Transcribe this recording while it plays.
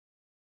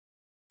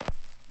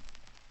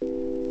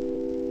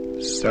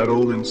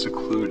Settled and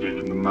secluded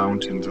in the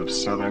mountains of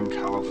Southern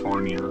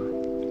California,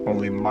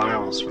 only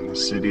miles from the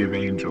City of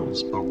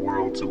Angels but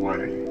worlds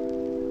away,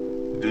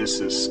 this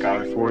is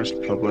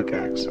Skyforest Public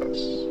Access.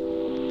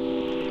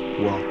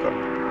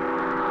 Welcome.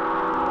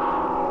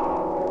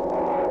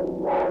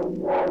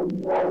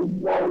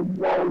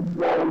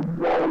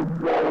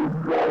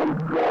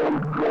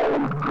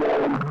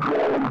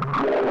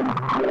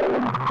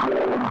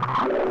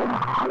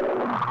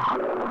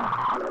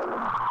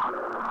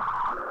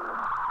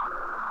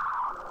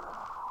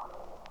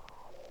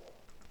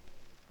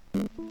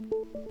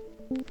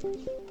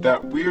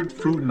 That weird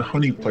fruit and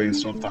honey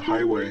place off the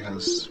highway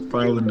has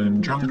filed an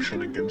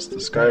injunction against the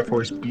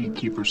Skyforest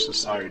Beekeepers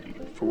Society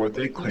for what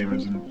they claim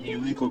is an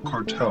illegal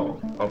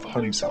cartel of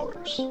honey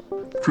sellers.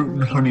 Fruit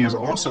and Honey is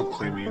also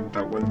claiming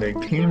that when they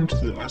came to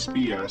the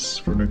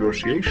SBS for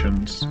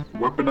negotiations,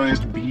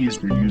 weaponized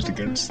bees were used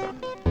against them.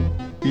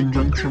 The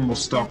injunction will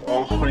stop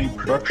all honey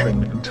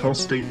production until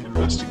state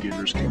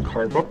investigators can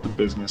carve up the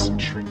business and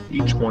shrink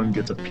each one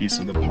gets a piece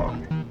of the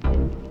pie.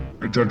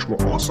 A judge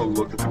will also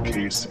look at the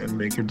case and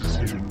make a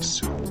decision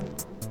soon.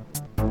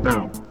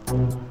 Now,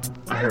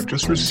 I have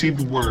just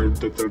received word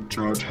that the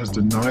judge has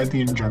denied the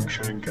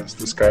injunction against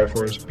the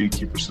Skyforest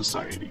Beekeeper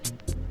Society.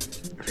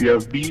 If you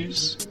have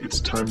bees,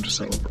 it's time to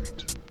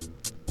celebrate.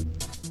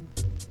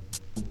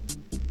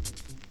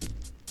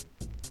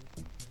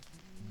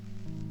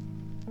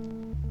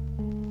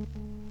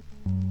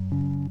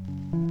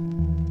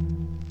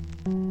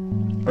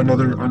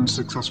 Another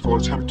unsuccessful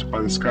attempt by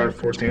the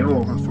Skyforest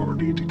Animal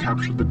Authority to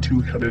capture the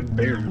two-headed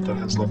bear that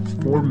has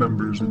left 4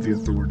 members of the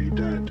authority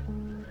dead.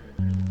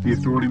 The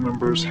authority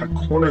members had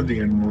cornered the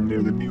animal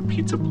near the new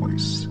pizza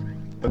place,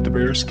 but the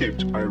bear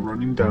escaped by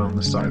running down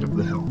the side of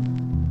the hill.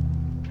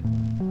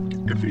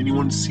 If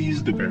anyone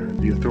sees the bear,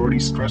 the authority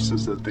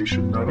stresses that they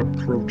should not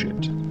approach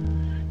it,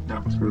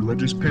 not with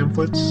religious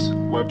pamphlets,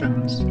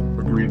 weapons,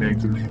 or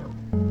grenades in hand.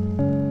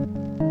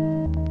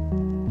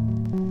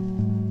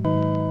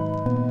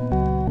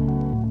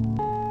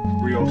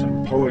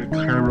 Rialton poet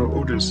Cairo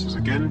Otis is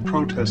again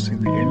protesting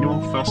the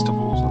annual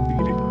festivals of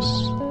beatings.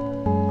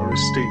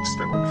 Otis states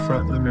that when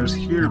frontliners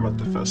hear about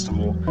the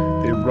festival,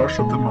 they rush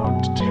up the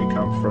mountain to take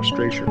out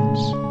frustrations.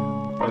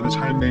 By the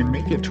time they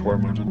make it to our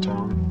mountain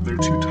town, they're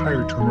too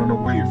tired to run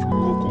away from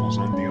locals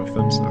on the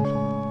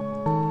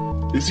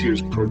offensive. This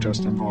year's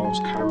protest involves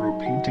Cairo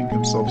painting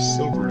himself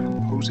silver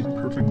and posing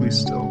perfectly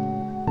still.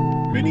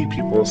 Many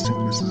people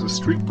assume this is a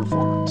street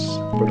performance,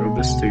 but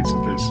Otis states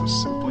that this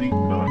is simply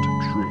not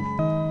true.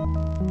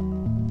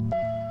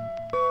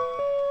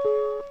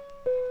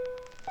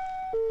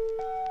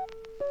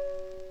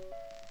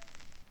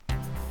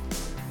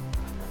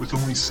 With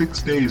only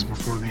 6 days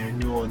before the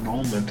annual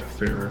annulment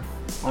affair,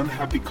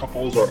 unhappy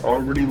couples are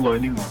already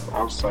lining up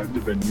outside the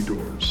venue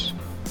doors.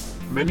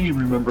 Many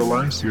remember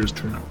last year's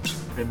turnout,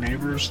 and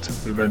neighbors to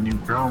the venue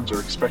grounds are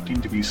expecting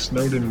to be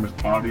snowed in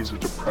with bodies of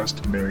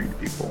depressed married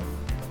people.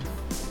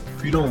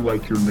 If you don't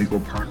like your legal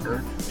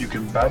partner, you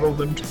can battle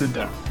them to the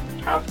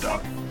death,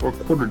 half-death, or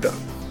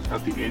quarter-death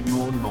at the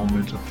annual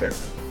annulment affair.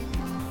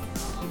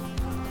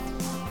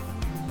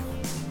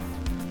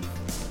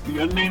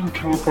 The unnamed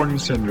California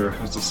senator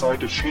has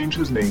decided to change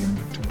his name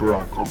to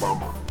Barack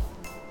Obama,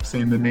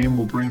 saying the name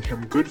will bring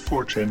him good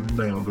fortune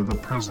now that the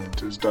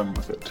president is done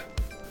with it.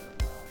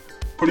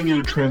 Putting in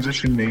a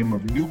transition name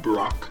of New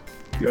Barack,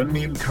 the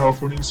unnamed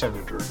California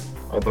senator,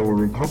 although a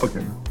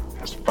Republican,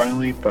 has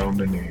finally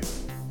found a name.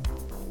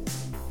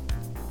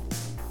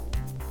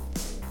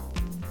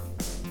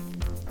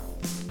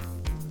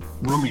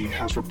 Rummy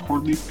has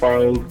reportedly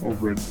filed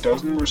over a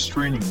dozen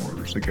restraining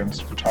orders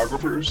against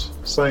photographers,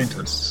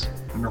 scientists,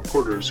 and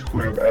reporters who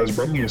have, as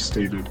Rummy has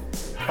stated,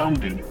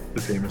 hounded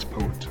the famous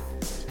poet.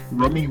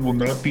 Rummy will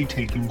not be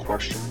taking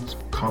questions,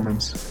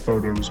 comments,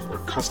 photos, or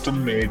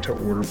custom-made to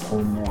order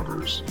poem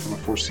orders for the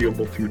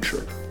foreseeable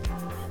future.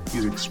 He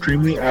is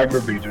extremely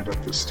aggravated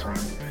at this time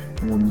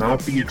and will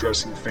not be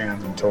addressing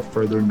fans until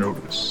further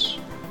notice.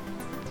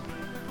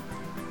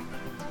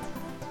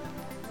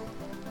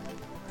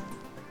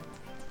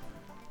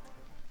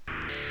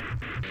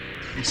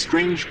 A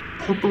strange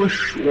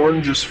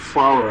purplish-orangish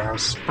flower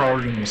has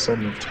sprouted in the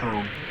center of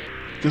town.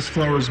 This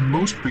flower is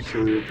most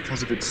peculiar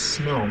because of its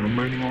smell,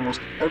 reminding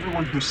almost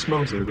everyone who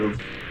smells it of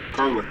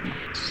garlic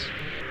nuts.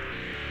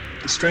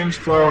 The strange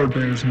flower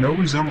bears no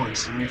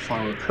resemblance to any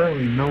flower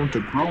currently known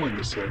to grow in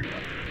this area.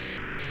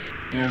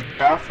 It is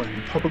baffling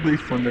the publicly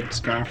funded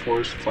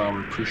Skyforest Flower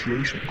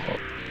Appreciation Club.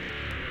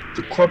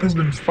 The club has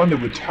been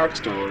funded with tax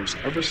dollars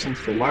ever since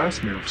the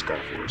last mayor of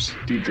Skyforest,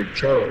 Diedrich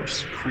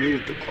Jaros,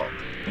 created the club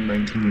in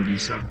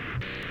 1987.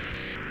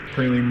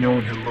 Apparently no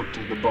one had looked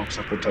at the books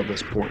up until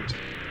this point.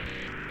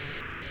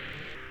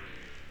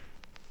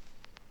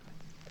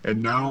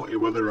 And now a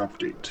weather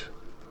update.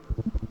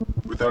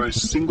 Without a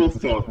single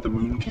thought, the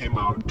moon came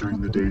out during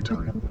the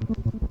daytime.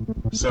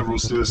 Several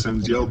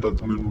citizens yelled that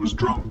the moon was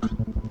drunk.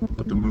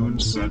 but the moon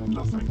said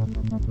nothing.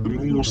 The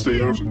moon will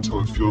stay out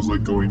until it feels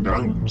like going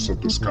down,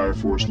 said the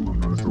Skyforce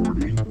Lunar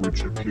Authority,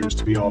 which appears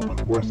to be all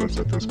but worthless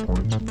at this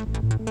point.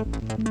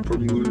 For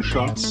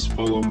moonshots,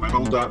 follow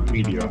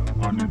metal.media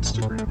on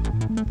Instagram.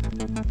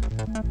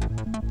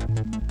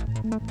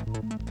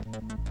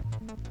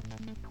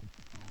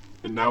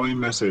 And now a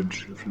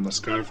message from the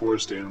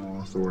Skyforce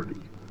Animal Authority.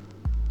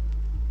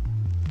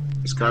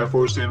 The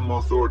Skyforce Animal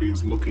Authority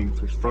is looking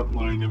for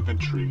frontline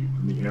infantry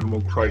in the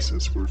animal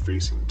crisis we're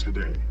facing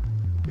today.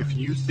 If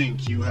you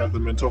think you have the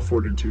mental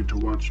fortitude to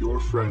watch your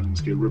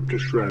friends get ripped to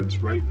shreds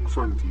right in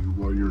front of you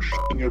while you're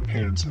shitting your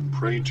pants and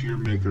praying to your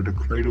maker to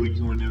cradle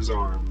you in his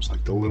arms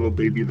like the little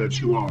baby that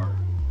you are,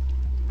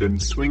 then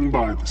swing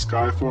by the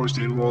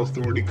Skyforce Animal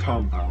Authority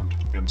compound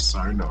and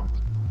sign up.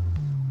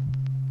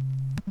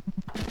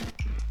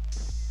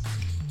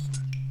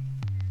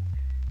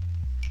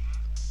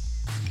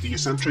 The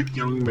eccentric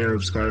young mayor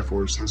of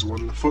Skyforce has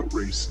won the foot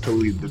race to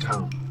lead the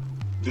town.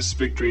 This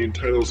victory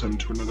entitles him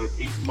to another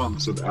 8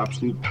 months of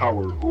absolute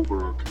power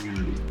over our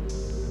community.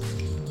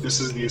 This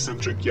is the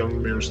eccentric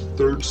young mayor's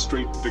third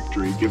straight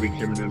victory, giving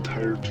him an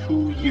entire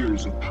 2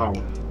 years of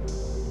power.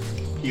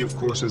 He, of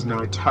course, is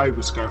now tied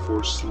with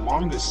Skyforce's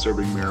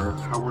longest-serving mayor,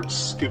 Howard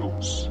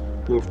Skittles,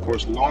 who, of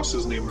course, lost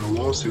his name in a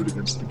lawsuit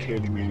against the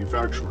candy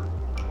manufacturer.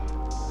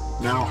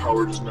 Now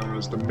Howard is known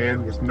as the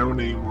man with no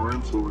name or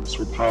influence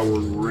or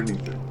power or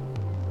anything.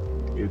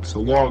 It's a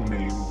long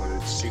name, but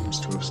it seems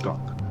to have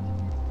stuck.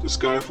 The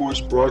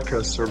Skyforce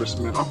broadcast service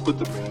met up with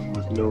the man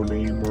with no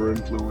name or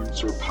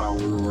influence or power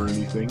or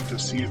anything to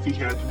see if he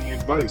had any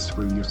advice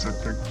for the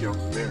eccentric young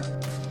mayor.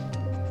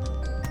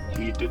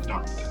 He did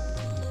not.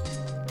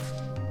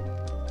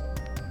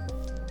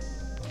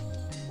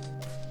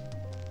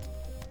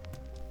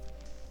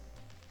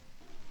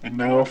 And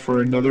now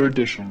for another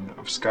edition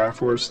of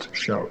Skyforce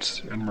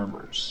Shouts and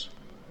Murmurs.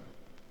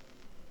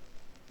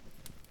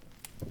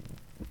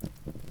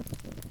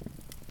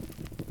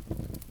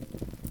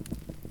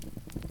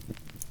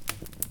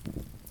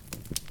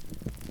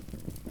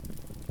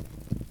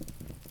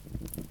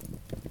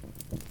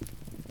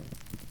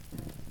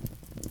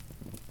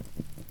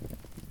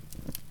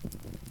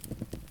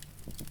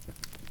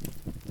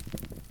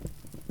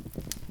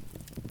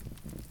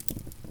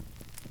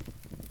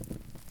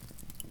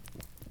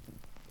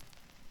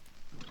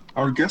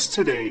 Our guest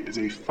today is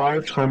a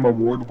 5-time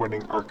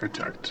award-winning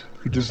architect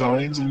who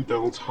designs and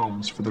builds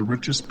homes for the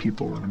richest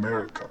people in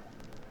America.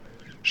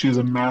 She has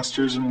a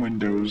master's in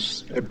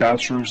windows, a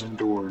bachelor's in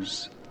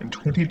doors, and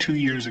 22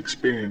 years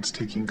experience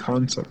taking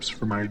concepts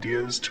from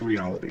ideas to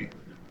reality.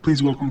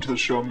 Please welcome to the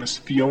show Miss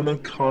Fiona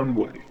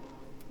Conway.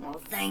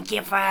 Well, thank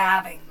you for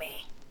having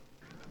me.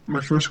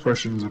 My first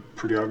question is a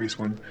pretty obvious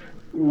one.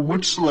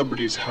 Which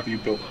celebrities have you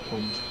built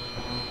homes?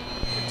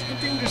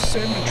 Attempting to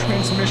send a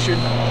transmission.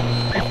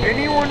 If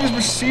anyone is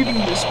receiving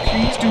this,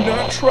 please do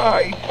not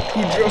try to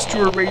adjust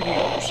your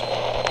radios.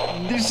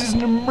 This is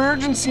an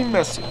emergency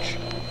message.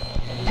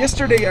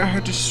 Yesterday I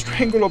had to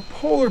strangle a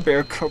polar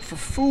bear cub for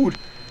food.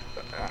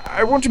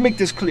 I want to make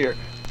this clear.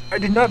 I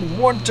did not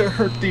want to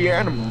hurt the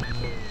animal.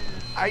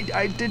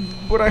 I did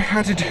what I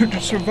had to do to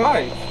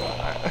survive.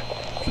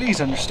 Please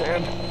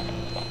understand.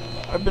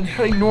 I've been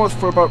heading north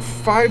for about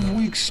 5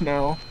 weeks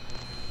now.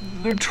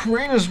 The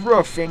terrain is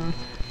rough and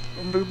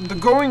the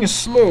going is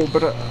slow,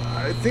 but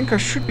I think I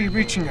should be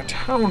reaching a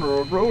town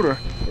or a road or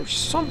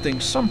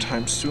something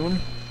sometime soon.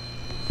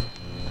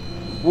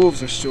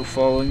 Wolves are still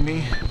following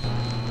me.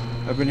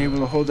 I've been able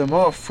to hold them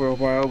off for a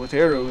while with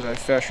arrows I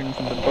fashioned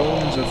from the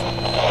bones of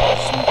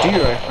some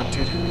deer I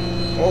hunted,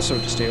 also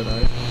to stay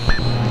alive.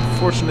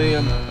 Unfortunately,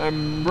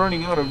 I'm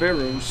running out of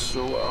arrows,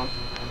 so I'll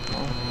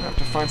have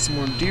to find some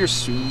more deer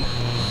soon.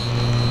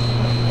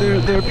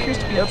 There appears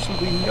to be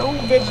absolutely no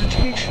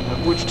vegetation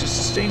on which to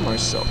sustain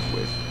myself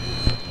with.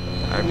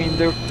 I mean,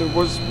 there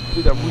was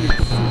that weird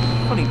food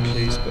and honey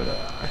place, but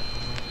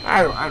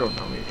I don't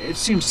know. It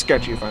seems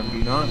sketchy if I'm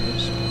being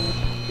honest.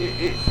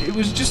 It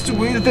was just the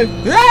way that the...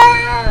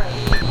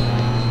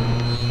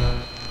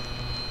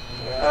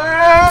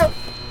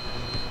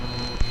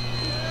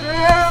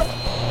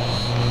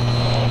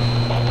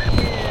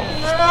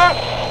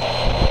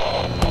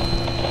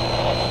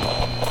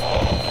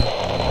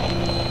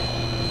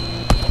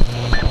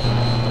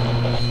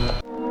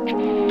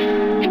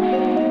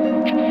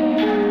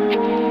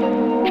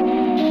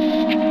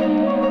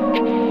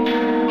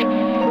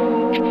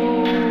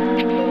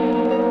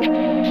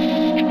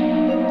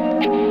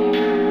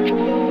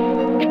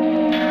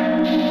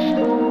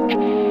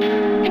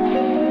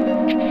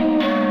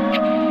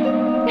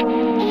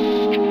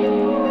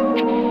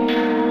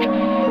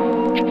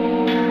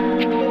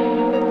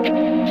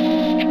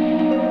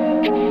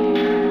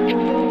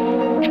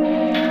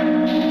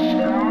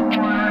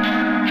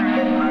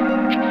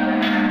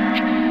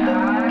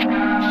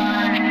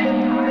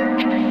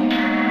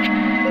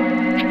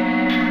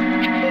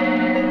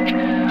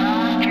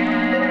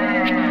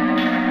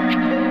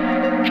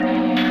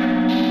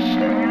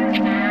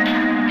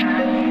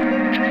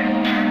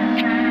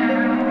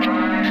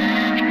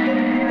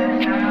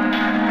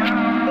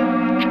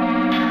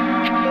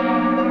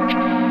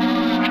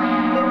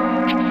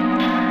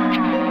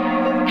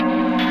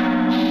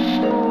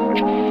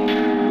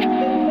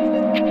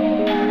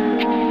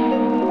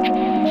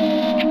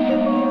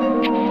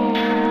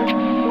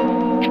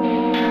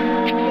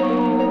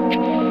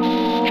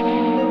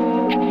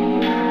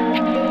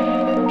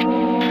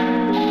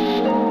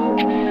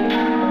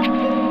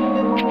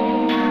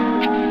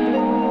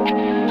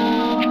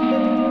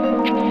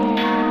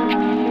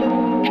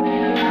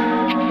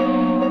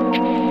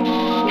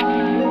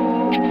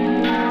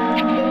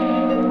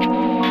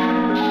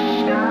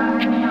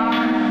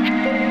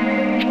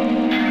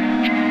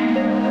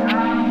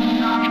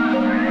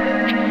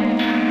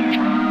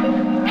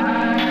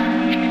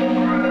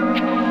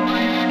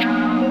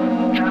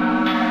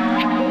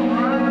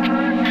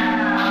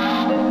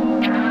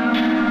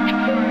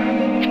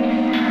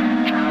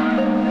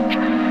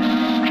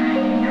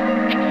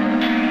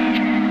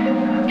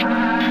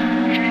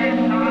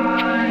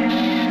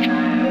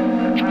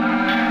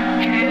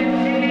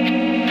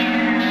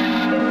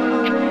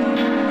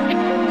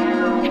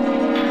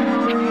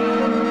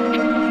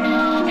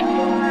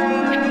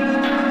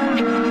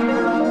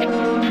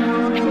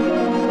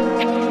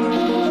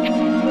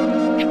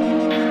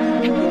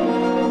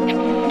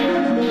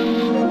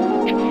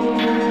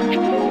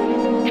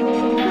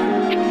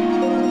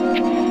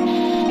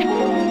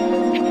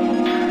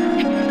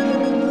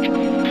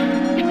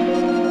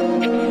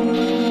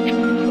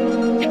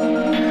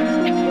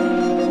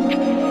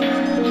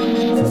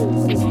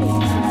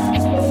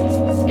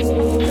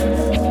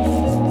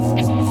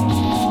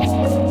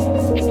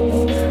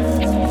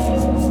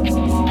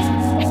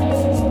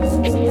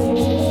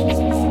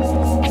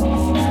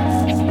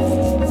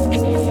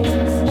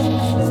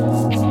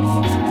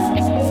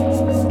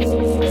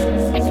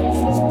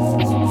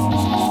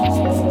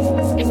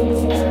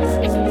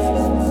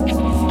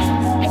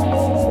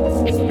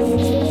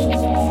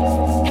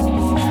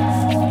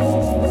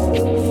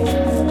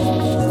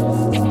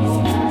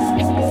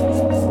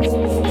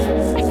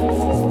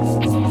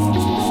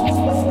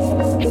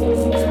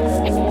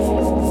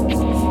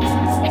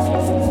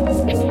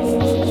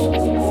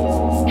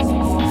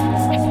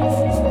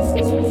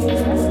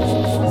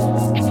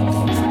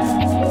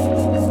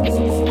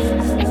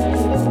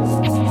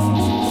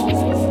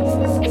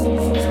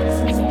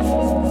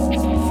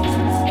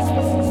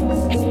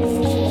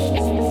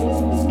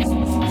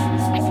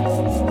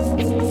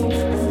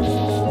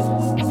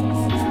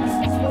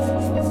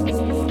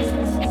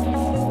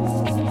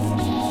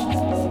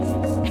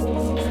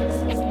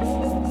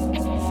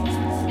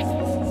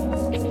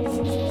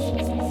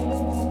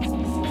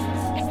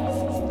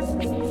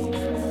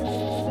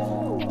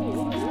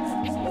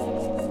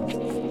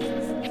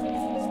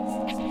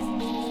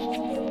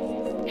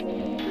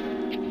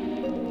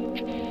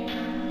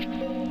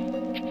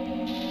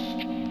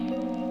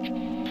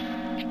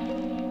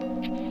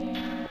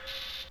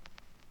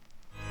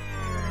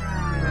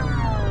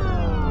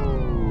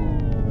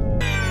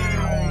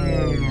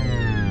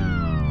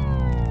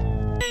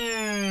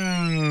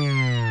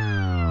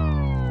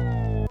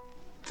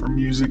 For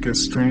music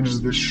as strange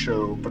as this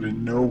show, but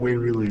in no way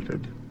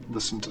related,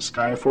 listen to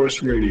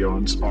Skyforce Radio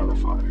on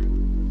Spotify,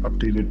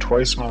 updated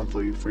twice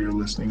monthly for your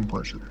listening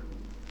pleasure.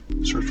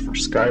 Search for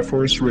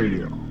Skyforce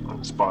Radio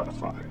on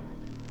Spotify.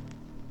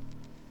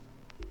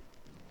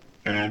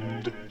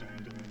 End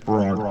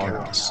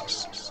broadcast.